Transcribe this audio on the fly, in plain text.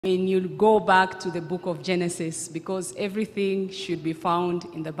when you go back to the book of Genesis, because everything should be found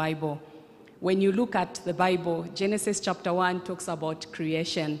in the Bible. When you look at the Bible, Genesis chapter 1 talks about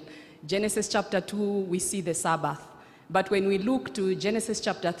creation. Genesis chapter 2, we see the Sabbath. But when we look to Genesis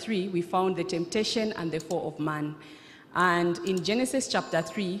chapter 3, we found the temptation and the fall of man. And in Genesis chapter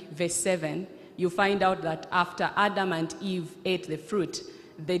 3, verse 7, you find out that after Adam and Eve ate the fruit,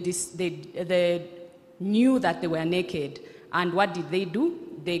 they knew that they were naked. And what did they do?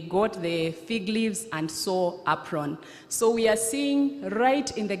 They got the fig leaves and saw apron. So we are seeing right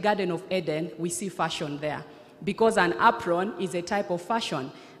in the Garden of Eden, we see fashion there. Because an apron is a type of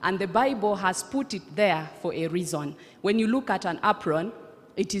fashion. And the Bible has put it there for a reason. When you look at an apron,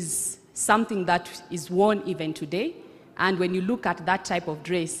 it is something that is worn even today. And when you look at that type of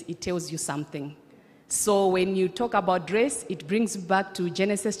dress, it tells you something. So when you talk about dress, it brings back to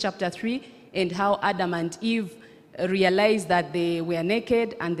Genesis chapter 3 and how Adam and Eve realized that they were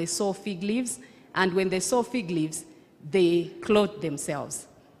naked and they saw fig leaves. And when they saw fig leaves, they clothed themselves.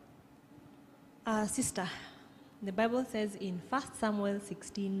 Sister, the Bible says in 1 Samuel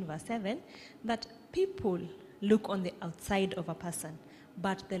 16 verse 7 that people look on the outside of a person,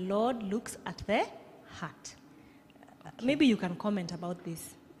 but the Lord looks at the heart. Maybe you can comment about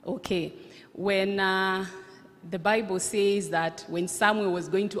this. Okay. When the Bible says that when Samuel was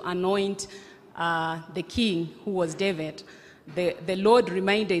going to anoint the king, who was David, the Lord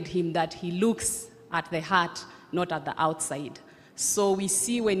reminded him that he looks at the heart, not at the outside. So we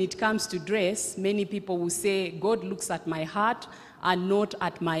see when it comes to dress, many people will say, God looks at my heart and not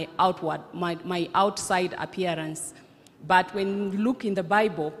at my my outside appearance. But when you look in the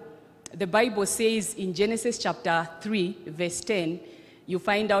Bible says in Genesis chapter 3, verse 10, you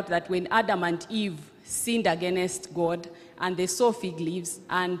find out that when Adam and Eve sinned against God, and they saw fig leaves,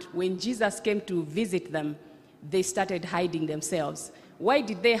 and when Jesus came to visit them, they started hiding themselves. Why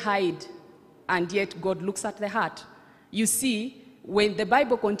did they hide, and yet God looks at the heart? You see, when the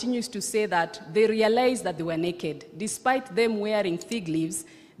Bible continues to say that they realized that they were naked, despite them wearing fig leaves,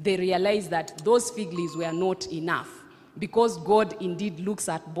 they realized that those fig leaves were not enough, because God indeed looks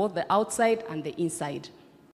at both the outside and the inside.